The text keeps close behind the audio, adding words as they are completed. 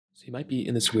So you might be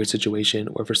in this weird situation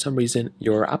where for some reason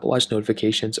your Apple Watch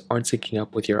notifications aren't syncing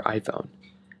up with your iPhone.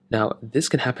 Now, this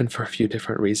can happen for a few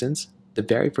different reasons. The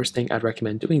very first thing I'd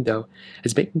recommend doing though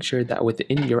is making sure that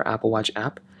within your Apple Watch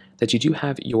app that you do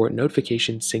have your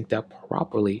notifications synced up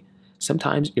properly.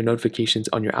 Sometimes your notifications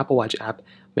on your Apple Watch app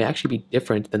may actually be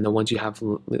different than the ones you have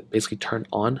basically turned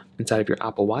on inside of your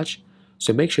Apple Watch.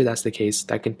 So make sure that's the case.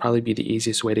 That can probably be the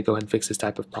easiest way to go ahead and fix this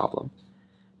type of problem.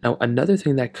 Now, another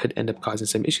thing that could end up causing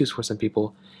some issues for some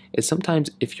people is sometimes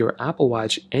if your Apple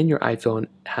Watch and your iPhone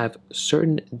have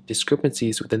certain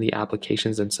discrepancies within the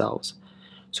applications themselves.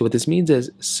 So what this means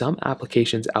is some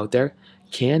applications out there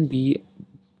can be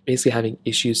basically having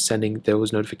issues sending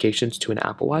those notifications to an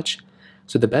Apple Watch.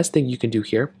 So the best thing you can do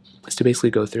here is to basically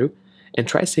go through and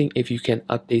try seeing if you can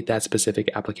update that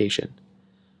specific application.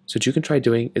 So what you can try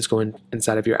doing is going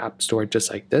inside of your app store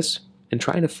just like this, and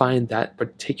trying to find that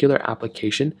particular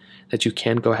application that you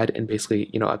can go ahead and basically,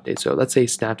 update. So let's say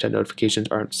Snapchat notifications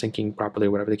aren't syncing properly,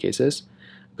 whatever the case is.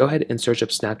 Go ahead and search up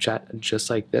Snapchat just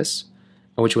like this.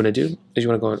 And what you want to do is you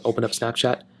want to go and open up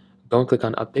Snapchat, go and click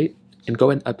on update, and go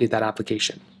and update that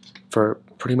application. For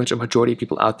pretty much a majority of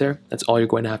people out there, that's all you're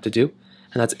going to have to do.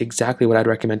 And that's exactly what I'd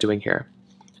recommend doing here.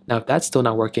 Now, if that's still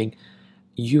not working,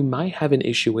 you might have an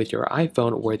issue with your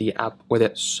iPhone where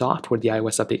the software, the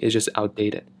iOS update is just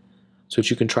outdated. So what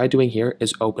you can try doing here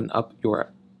is open up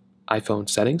your iPhone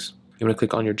settings. You want to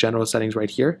click on your general settings right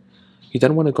here. You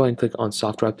then want to go and click on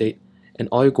software update. And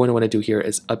all you're going to want to do here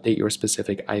is update your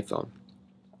specific iPhone.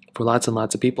 For lots and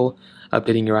lots of people,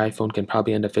 updating your iPhone can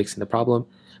probably end up fixing the problem.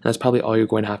 And that's probably all you're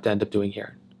going to have to end up doing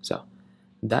here. So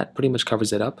that pretty much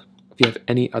covers it up. If you have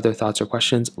any other thoughts or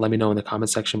questions, let me know in the comment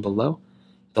section below.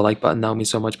 The like button, that would mean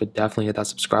so much, but definitely hit that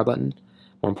subscribe button.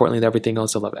 More importantly than everything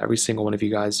else, I love every single one of you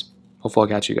guys. Hopefully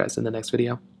I'll catch you guys in the next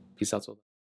video. Peace out.